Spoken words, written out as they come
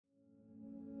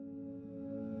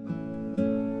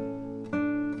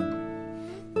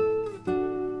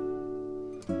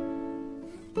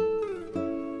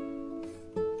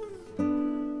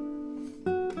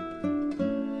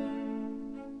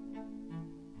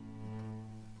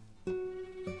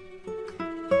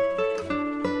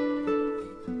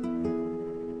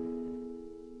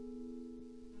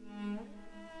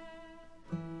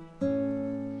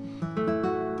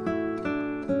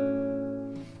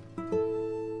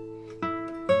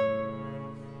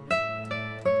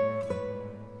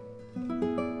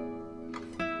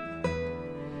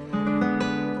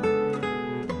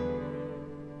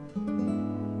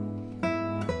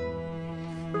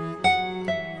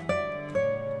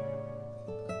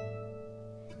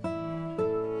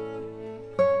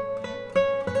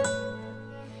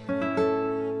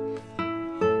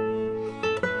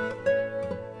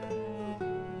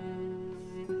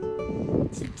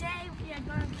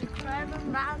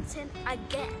mountain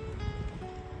again.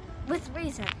 With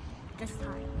reason this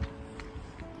time.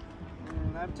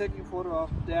 I'm taking photo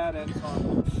of Dad and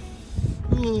son.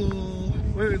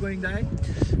 Where are we going, Dad?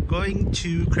 Going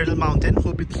to Cradle Mountain.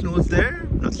 Hope it snows there.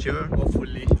 Not sure.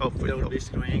 Hopefully. Hopefully. It will be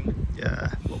snowing. Yeah,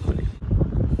 hopefully.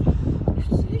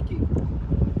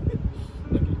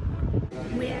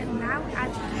 We are now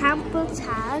at Temple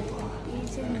Tag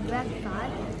eating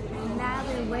breakfast. And now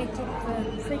we're waiting for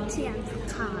Pretty and for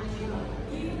Kai.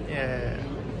 Yeah.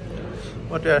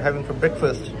 What we are having for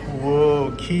breakfast?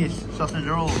 Whoa, cheese, sausage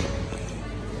roll,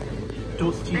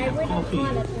 toasty and coffee.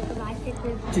 Call it because I think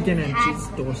we've Chicken and had cheese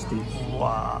toasty.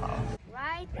 Wow.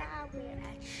 Right now we're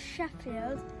at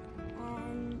Sheffield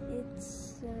and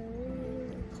it's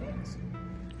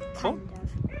Cold? kind of.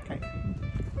 Okay.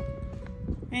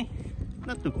 Eh,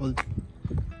 not too cold.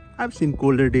 I've seen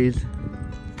colder days.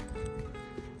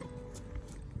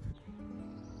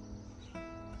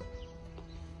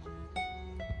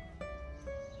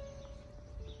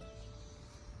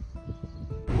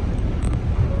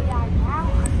 We are now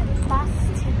on the bus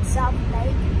to Dove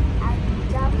Lake and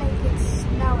Dove Lake is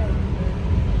snowing.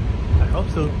 I hope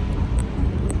so.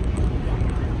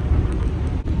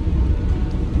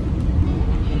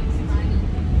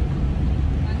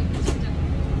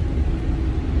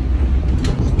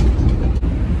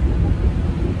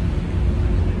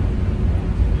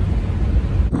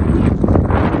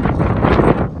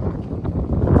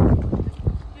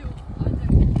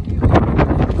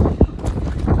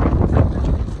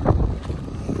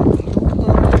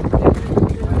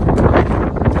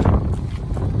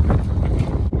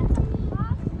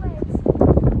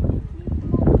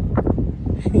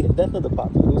 That's not the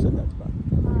path. Who said that path?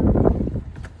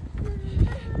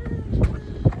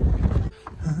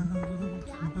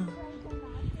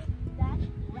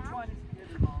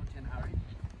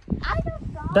 I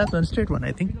don't know. That's one straight one,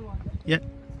 I think. Yeah.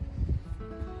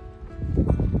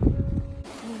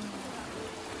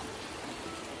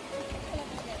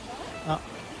 Ah.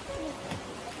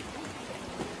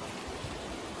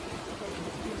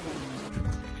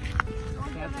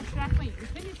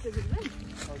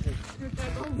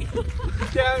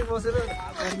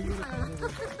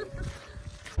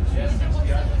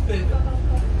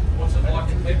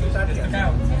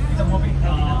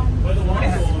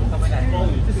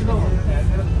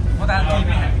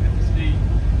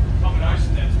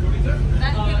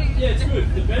 Yeah, it's good.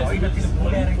 The best is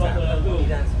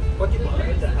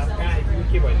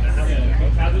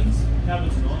cabins.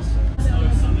 Cabins are nice. Snow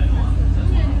Sunday night.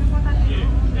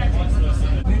 Yeah, quite snow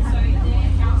Sunday.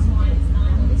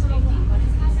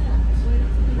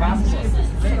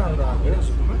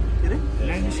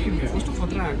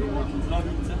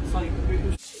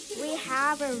 We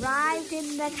have arrived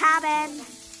in the cabin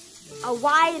a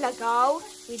while ago.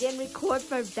 We didn't record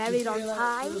for a very long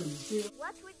time.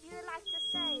 What would you like to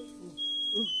say?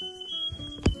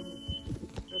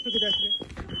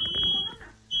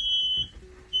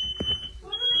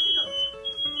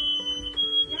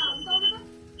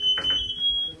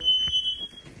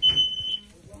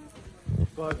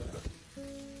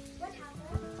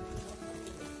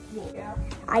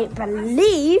 I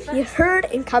believe you heard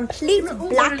in complete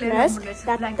blackness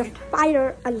that the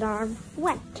fire alarm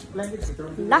went.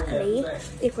 Luckily,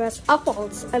 it was a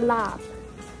false alarm.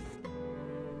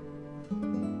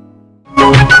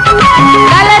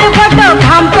 Colour photo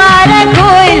खंपार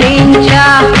कोई लिंचा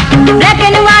black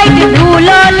and white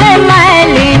धूलो ले मैं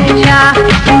लिंचा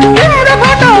मेरा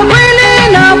photo मैंने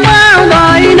ना पाऊंगा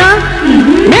ना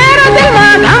मेरा दिल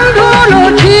में धंधोलो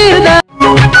चीर दे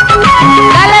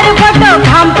कलर फोटो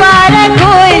खंपार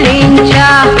कोई लिंचा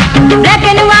ब्लैक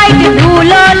एंड वाइट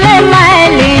धूलो ले मैं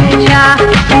लिंचा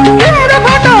मेरा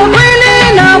फोटो मैंने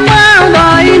ना पाऊंगा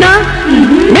ना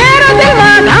मेरा दिल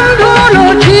में धंधोलो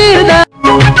चीर दे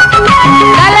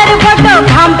कलर फोटो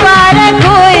खंपार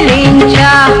कोई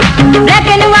लिंचा ब्लैक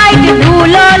एंड वाइट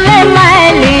धूलो ले मैं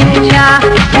लिंचा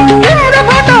मेरा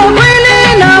फोटो मैंने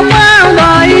ना पाऊंगा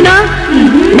ना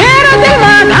मेरा दिल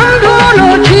में धंधोलो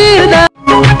चीर दे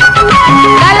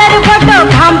कलर फोटो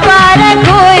खंपार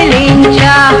कोई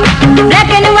लिंचा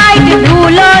ब्लैक एंड वाइट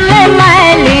धूलो ले मैं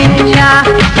लिंचा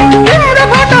मेरा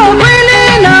फोटो मैंने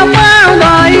ना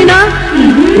पाऊंगा ना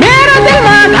मेरा दिल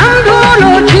में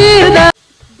धंधोलो चीर दे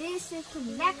This is the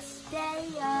next day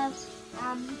of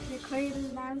the Cradle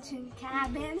Mountain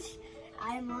cabins.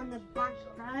 I'm on the back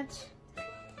bench.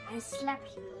 I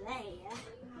slept late.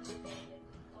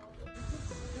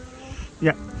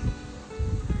 Yeah.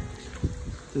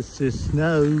 This is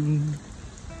snow.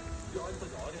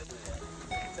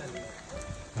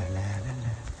 La, la, la,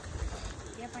 la.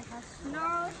 Yep, I have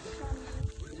snow.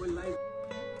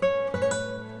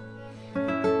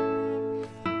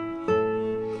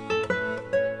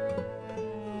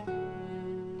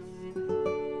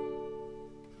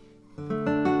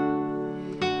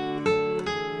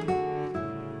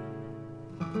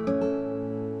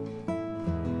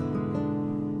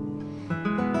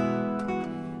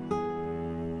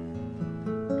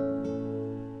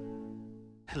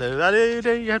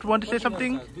 You have to want to say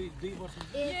something?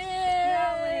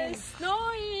 Yes!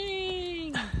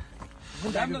 Snowing!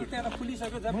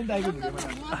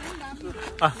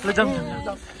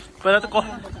 पहिला त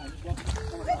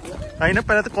होइन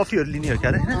पहिला त कफीहरू लिने हो क्या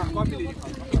अरे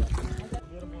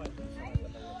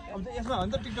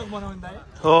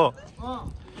हो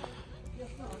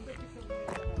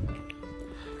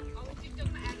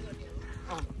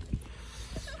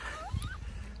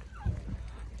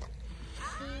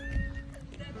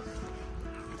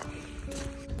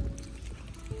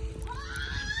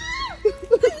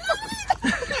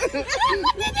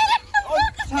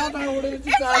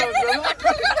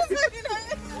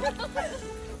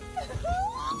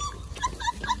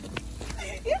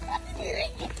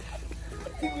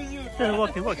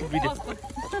Walking video.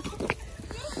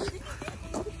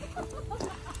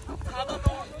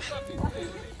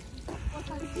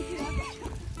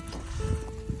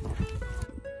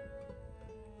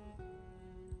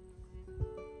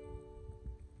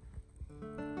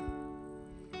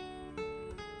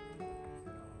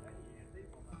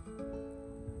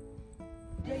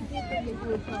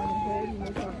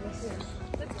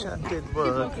 Enchanted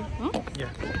work. Yeah.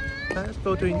 Let's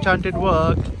go to enchanted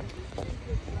work.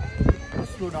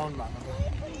 Slow down, man.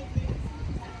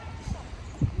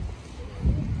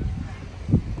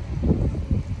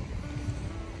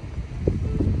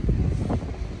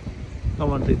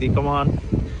 Come on, Riddhi, come on.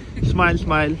 Smile,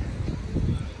 smile.